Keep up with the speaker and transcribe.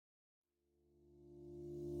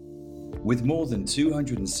With more than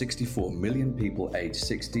 264 million people aged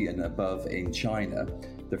 60 and above in China,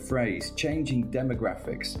 the phrase changing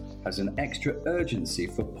demographics has an extra urgency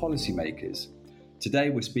for policymakers.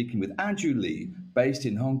 Today, we're speaking with Andrew Lee, based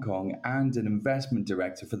in Hong Kong and an investment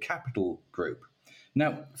director for the Capital Group.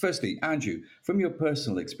 Now, firstly, Andrew, from your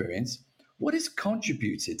personal experience, what has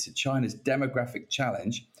contributed to China's demographic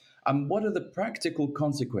challenge, and what are the practical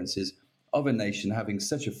consequences of a nation having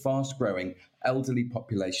such a fast growing elderly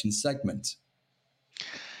population segment?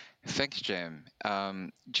 Thanks, Jim.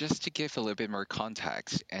 Just to give a little bit more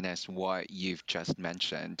context, and as what you've just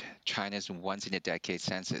mentioned, China's once in a decade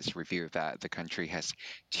census revealed that the country has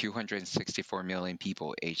 264 million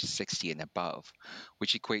people aged 60 and above,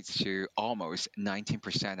 which equates to almost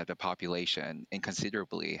 19% of the population and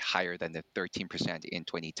considerably higher than the 13% in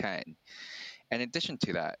 2010. In addition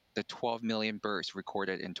to that, the 12 million births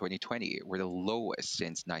recorded in 2020 were the lowest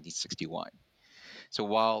since 1961. So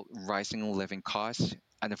while rising living costs,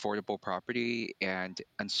 unaffordable property, and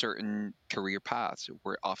uncertain career paths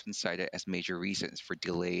were often cited as major reasons for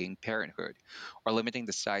delaying parenthood or limiting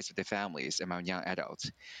the size of the families among young adults,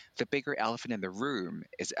 the bigger elephant in the room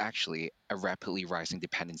is actually a rapidly rising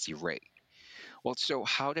dependency rate. Well, so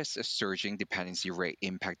how does a surging dependency rate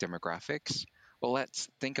impact demographics? Well, let's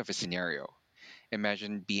think of a scenario.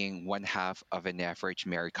 Imagine being one half of an average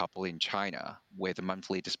married couple in China with a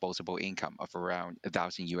monthly disposable income of around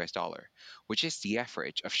 1,000 US dollar, which is the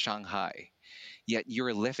average of Shanghai. Yet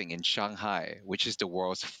you're living in Shanghai, which is the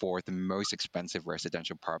world's fourth most expensive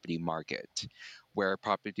residential property market, where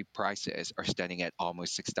property prices are standing at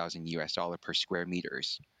almost 6,000 US dollar per square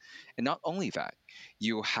meters. And not only that,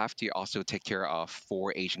 you have to also take care of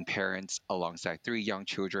four aging parents alongside three young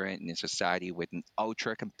children in a society with an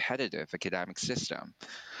ultra competitive academic system.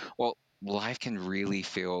 Well, life can really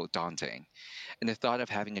feel daunting. And the thought of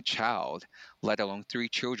having a child, let alone three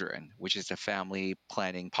children, which is the family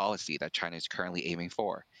planning policy that China is currently aiming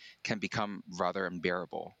for, can become rather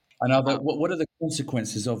unbearable. And what are the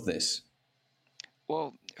consequences of this?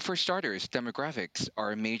 Well, for starters, demographics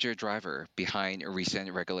are a major driver behind recent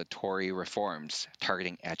regulatory reforms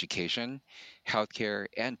targeting education, healthcare,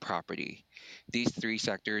 and property. These three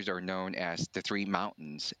sectors are known as the three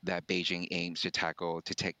mountains that Beijing aims to tackle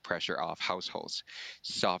to take pressure off households,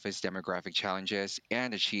 solve its demographic challenges,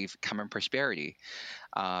 and achieve common prosperity,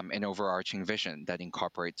 an overarching vision that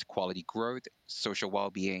incorporates quality growth, social well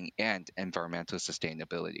being, and environmental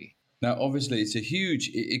sustainability. Now, obviously, it's a huge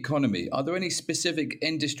economy. Are there any specific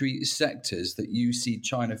industry sectors that you see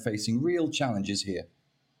China facing real challenges here?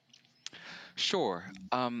 Sure.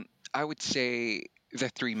 I would say the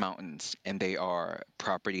three mountains, and they are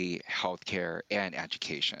property, healthcare, and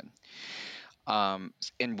education.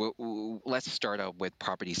 Let's start out with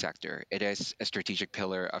property sector. It is a strategic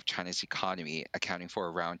pillar of China's economy, accounting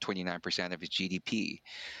for around 29% of its GDP.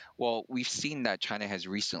 Well, we've seen that China has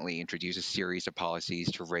recently introduced a series of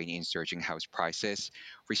policies to rein in surging house prices,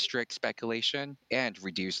 restrict speculation, and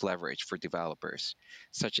reduce leverage for developers.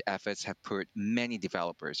 Such efforts have put many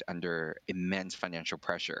developers under immense financial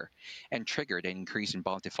pressure and triggered an increase in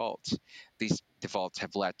bond defaults. These defaults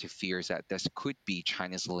have led to fears that this could be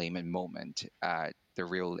China's Lehman moment. The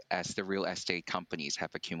real estate companies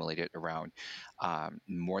have accumulated around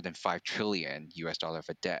more than 5 trillion US dollar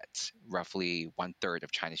of debt, roughly one third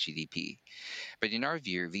of China's GDP. But in our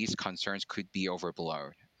view, these concerns could be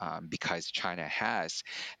overblown. Because China has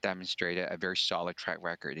demonstrated a very solid track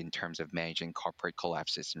record in terms of managing corporate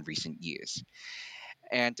collapses in recent years.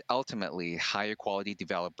 And ultimately, higher quality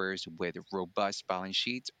developers with robust balance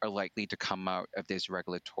sheets are likely to come out of this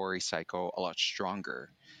regulatory cycle a lot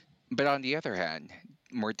stronger. But on the other hand,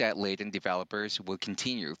 more debt laden developers will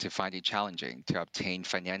continue to find it challenging to obtain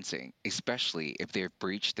financing, especially if they've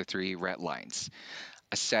breached the three red lines.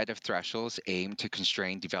 A set of thresholds aim to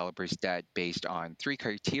constrain developers' debt based on three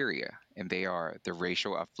criteria, and they are the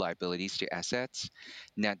ratio of liabilities to assets,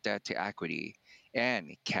 net debt to equity,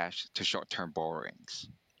 and cash to short term borrowings.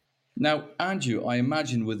 Now, Andrew, I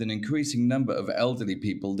imagine with an increasing number of elderly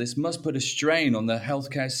people, this must put a strain on the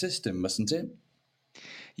healthcare system, mustn't it?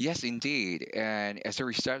 Yes, indeed. And as a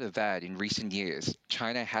result of that, in recent years,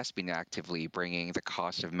 China has been actively bringing the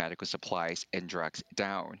cost of medical supplies and drugs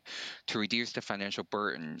down to reduce the financial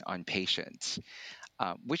burden on patients,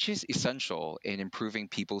 which is essential in improving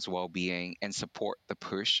people's well being and support the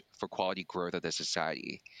push for quality growth of the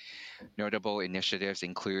society. Notable initiatives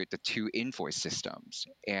include the two invoice systems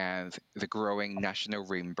and the growing national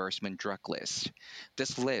reimbursement drug list.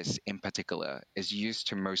 This list, in particular, is used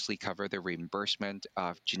to mostly cover the reimbursement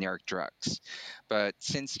of generic drugs. But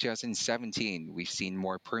since 2017, we've seen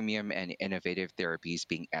more premium and innovative therapies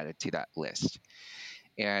being added to that list.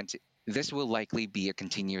 And This will likely be a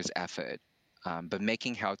continuous effort, but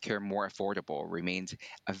making healthcare more affordable remains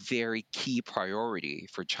a very key priority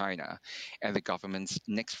for China, and the government's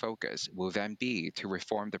next focus will then be to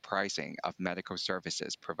reform the pricing of medical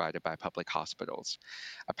services provided by public hospitals.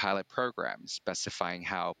 A pilot program specifying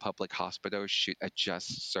how public hospitals should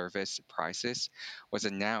adjust service prices was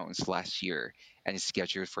announced last year and is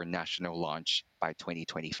scheduled for national launch by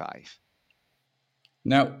 2025.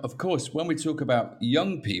 Now, of course, when we talk about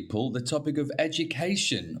young people, the topic of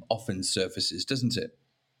education often surfaces, doesn't it?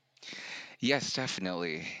 Yes,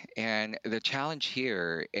 definitely. And the challenge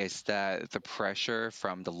here is that the pressure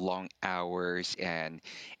from the long hours and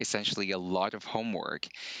essentially a lot of homework,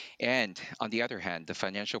 and on the other hand, the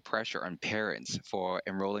financial pressure on parents for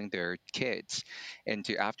enrolling their kids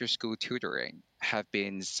into after school tutoring have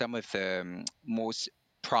been some of the most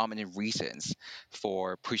prominent reasons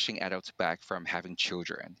for pushing adults back from having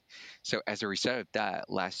children. So, as a result of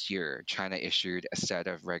that, last year, China issued a set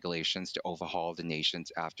of regulations to overhaul the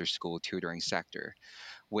nation's after school tutoring sector,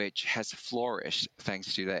 which has flourished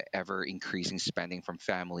thanks to the ever increasing spending from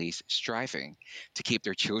families striving to keep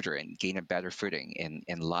their children gain a better footing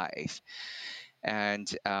in life. And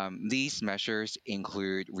these measures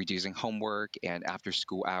include reducing homework and after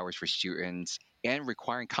school hours for students and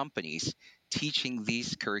requiring companies teaching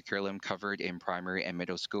these curriculum covered in primary and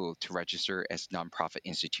middle school to register as nonprofit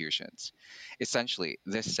institutions. Essentially,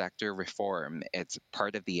 this sector reform is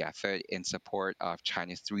part of the effort in support of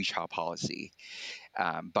China's three-child policy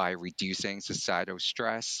by reducing societal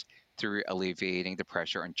stress through alleviating the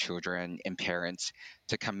pressure on children and parents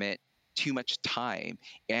to commit too much time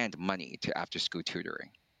and money to after school tutoring.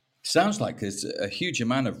 Sounds like there's a huge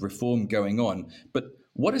amount of reform going on, but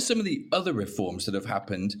what are some of the other reforms that have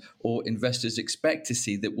happened or investors expect to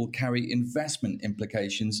see that will carry investment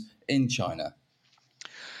implications in China?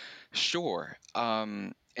 Sure.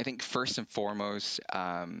 I think first and foremost,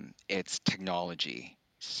 it's technology.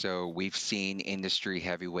 So we've seen industry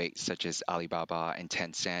heavyweights such as Alibaba and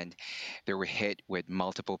Tencent. They were hit with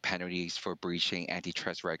multiple penalties for breaching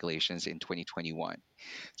antitrust regulations in 2021.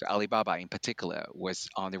 So Alibaba, in particular, was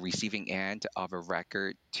on the receiving end of a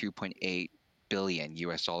record 2.8 billion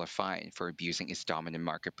US dollar fine for abusing its dominant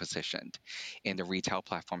market position in the retail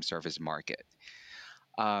platform service market.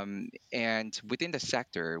 And within the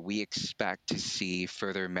sector, we expect to see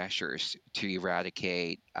further measures to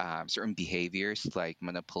eradicate certain behaviors like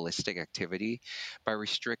monopolistic activity by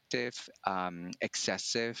restrictive,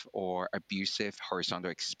 excessive, or abusive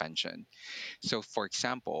horizontal expansion. So, for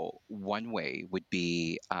example, one way would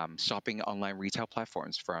be stopping online retail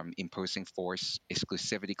platforms from imposing forced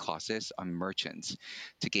exclusivity clauses on merchants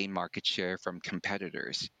to gain market share from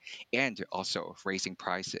competitors, and also raising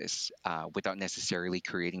prices without necessarily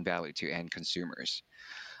creating value to end consumers.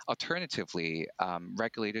 Alternatively,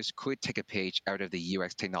 regulators could take a page out of the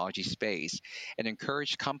UX technology space and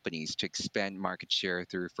encourage companies to expand market share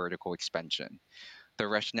through vertical expansion. The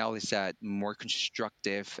rationale is that more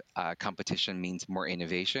constructive competition means more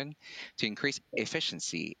innovation to increase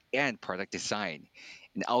efficiency and product design,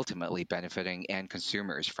 and ultimately benefiting end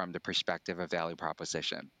consumers from the perspective of value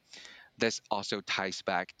proposition. This also ties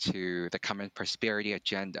back to the common prosperity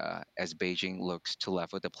agenda as Beijing looks to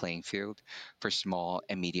level the playing field for small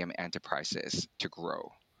and medium enterprises to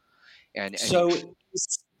grow. And I think So,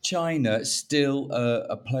 is China still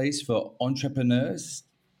a place for entrepreneurs?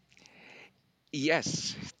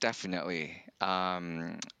 yes, definitely.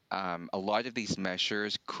 A lot of these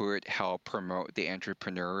measures could help promote the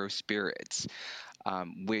entrepreneurial spirits,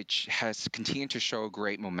 which has continued to show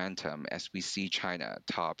great momentum as we see China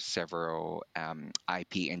top several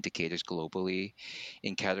IP indicators globally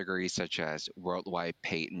in categories such as worldwide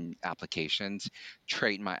patent applications,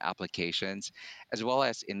 trademark applications, as well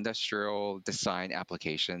as industrial design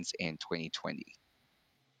applications in 2020.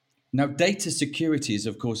 Now, data security is,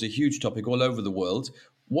 of course, a huge topic all over the world.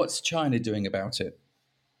 What's China doing about it?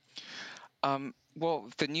 Well,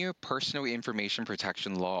 the new Personal Information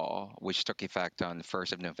Protection Law, which took effect on the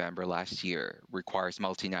 1st of November last year, requires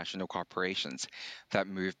multinational corporations that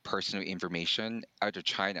move personal information out of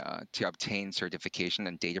China to obtain certification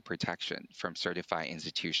and data protection from certified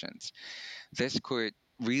institutions. This could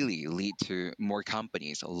really lead to more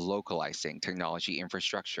companies localizing technology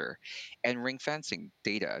infrastructure and ring fencing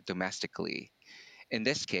data domestically. In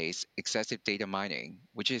this case, excessive data mining,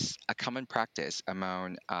 which is a common practice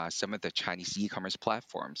among some of the Chinese e commerce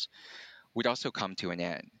platforms, would also come to an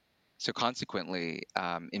end. So, consequently,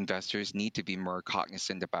 investors need to be more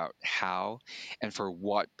cognizant about how and for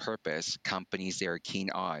what purpose companies they are keen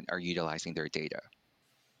on are utilizing their data.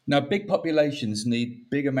 Now, big populations need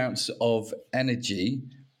big amounts of energy.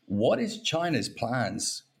 What is China's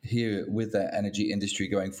plans here with their energy industry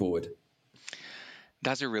going forward?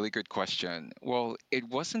 That's a really good question. Well, it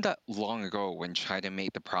wasn't that long ago when China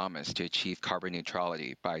made the promise to achieve carbon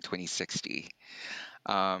neutrality by 2060.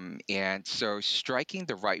 And so striking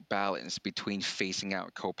the right balance between phasing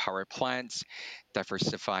out coal power plants,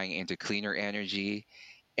 diversifying into cleaner energy,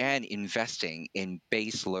 and investing in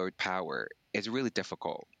base load power is really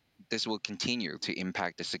difficult. This will continue to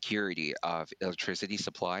impact the security of electricity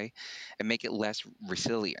supply and make it less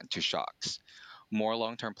resilient to shocks. More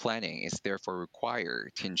long term planning is therefore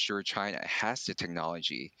required to ensure China has the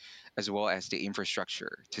technology as well as the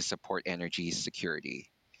infrastructure to support energy security.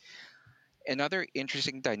 Another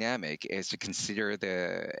interesting dynamic is to consider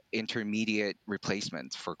the intermediate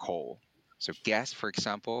replacement for coal. So, gas, for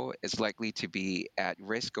example, is likely to be at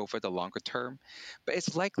risk over the longer term, but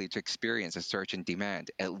it's likely to experience a surge in demand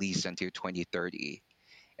at least until 2030.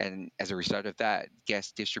 And as a result of that,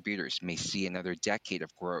 gas distributors may see another decade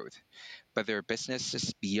of growth, but their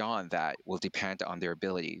businesses beyond that will depend on their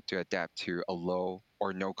ability to adapt to a low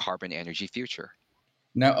or no carbon energy future.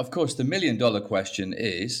 Now, of course, the $1 million question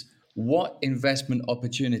is what investment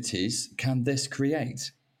opportunities can this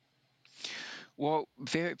create? Well,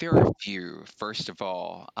 there are a few. First of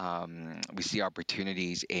all, we see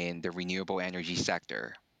opportunities in the renewable energy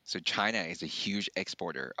sector. So, China is a huge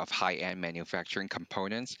exporter of high end manufacturing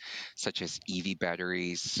components such as EV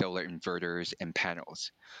batteries, solar inverters, and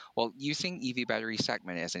panels. Well, using EV battery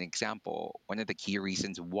segment as an example, one of the key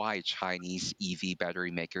reasons why Chinese EV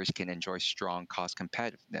battery makers can enjoy strong cost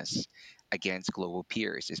competitiveness against global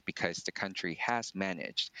peers is because the country has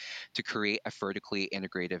managed to create a vertically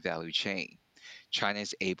integrated value chain. China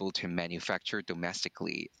is able to manufacture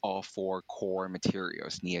domestically all four core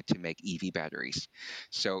materials needed to make EV batteries.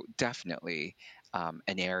 So, definitely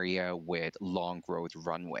an area with long growth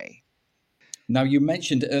runway. Now, you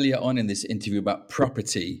mentioned earlier on in this interview about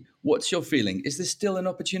property. What's your feeling? Is this still an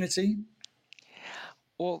opportunity?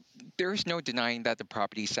 Well, there's no denying that the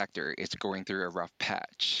property sector is going through a rough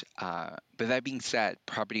patch. But that being said,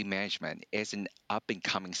 property management is an up and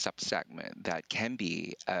coming subsegment that can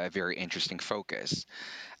be a very interesting focus.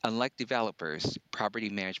 Unlike developers, property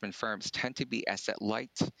management firms tend to be asset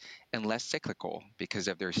light and less cyclical because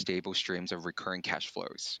of their stable streams of recurring cash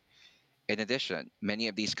flows. In addition, many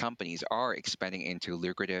of these companies are expanding into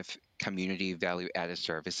lucrative community value added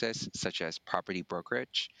services such as property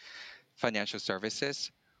brokerage, financial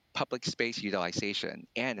services, public space utilization,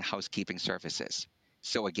 and housekeeping services.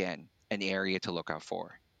 So, again, an area to look out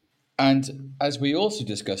for. And as we also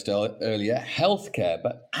discussed earlier, healthcare.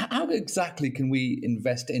 But how exactly can we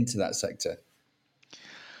invest into that sector?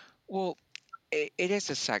 Well, it is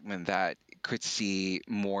a segment that could see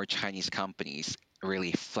more Chinese companies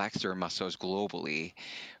really flex their muscles globally,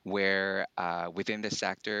 where within the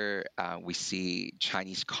sector, we see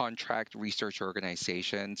Chinese contract research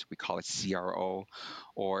organizations, we call it CRO,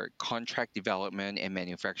 or contract development and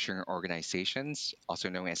manufacturing organizations, also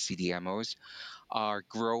known as CDMOs, are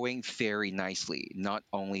growing very nicely, not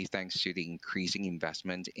only thanks to the increasing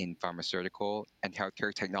investment in pharmaceutical and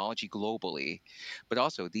healthcare technology globally, but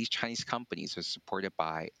also these Chinese companies are supported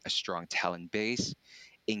by a strong talent base,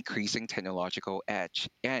 increasing technological edge,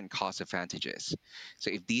 and cost advantages.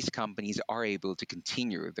 So, if these companies are able to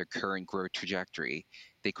continue their current growth trajectory,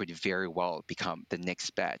 they could very well become the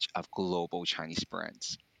next batch of global Chinese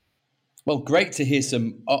brands. Well, great to hear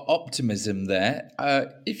some optimism there.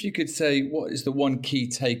 If you could say, what is the one key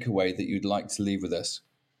takeaway that you'd like to leave with us?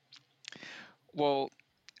 Well,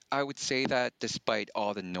 I would say that despite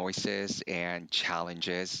all the noises and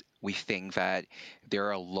challenges, we think that there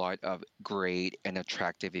are a lot of great and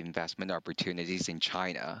attractive investment opportunities in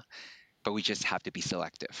China, but we just have to be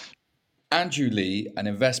selective. Andrew Lee, an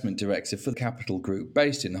investment director for the Capital Group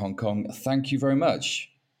based in Hong Kong, thank you very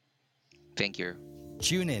much. Thank you.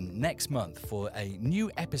 Tune in next month for a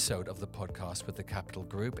new episode of the podcast with the Capital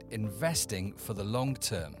Group, Investing for the Long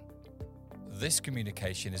Term. This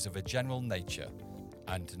communication is of a general nature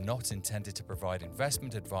and not intended to provide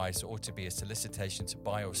investment advice or to be a solicitation to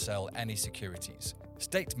buy or sell any securities.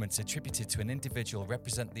 Statements attributed to an individual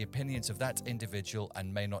represent the opinions of that individual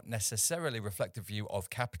and may not necessarily reflect the view of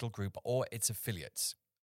Capital Group or its affiliates.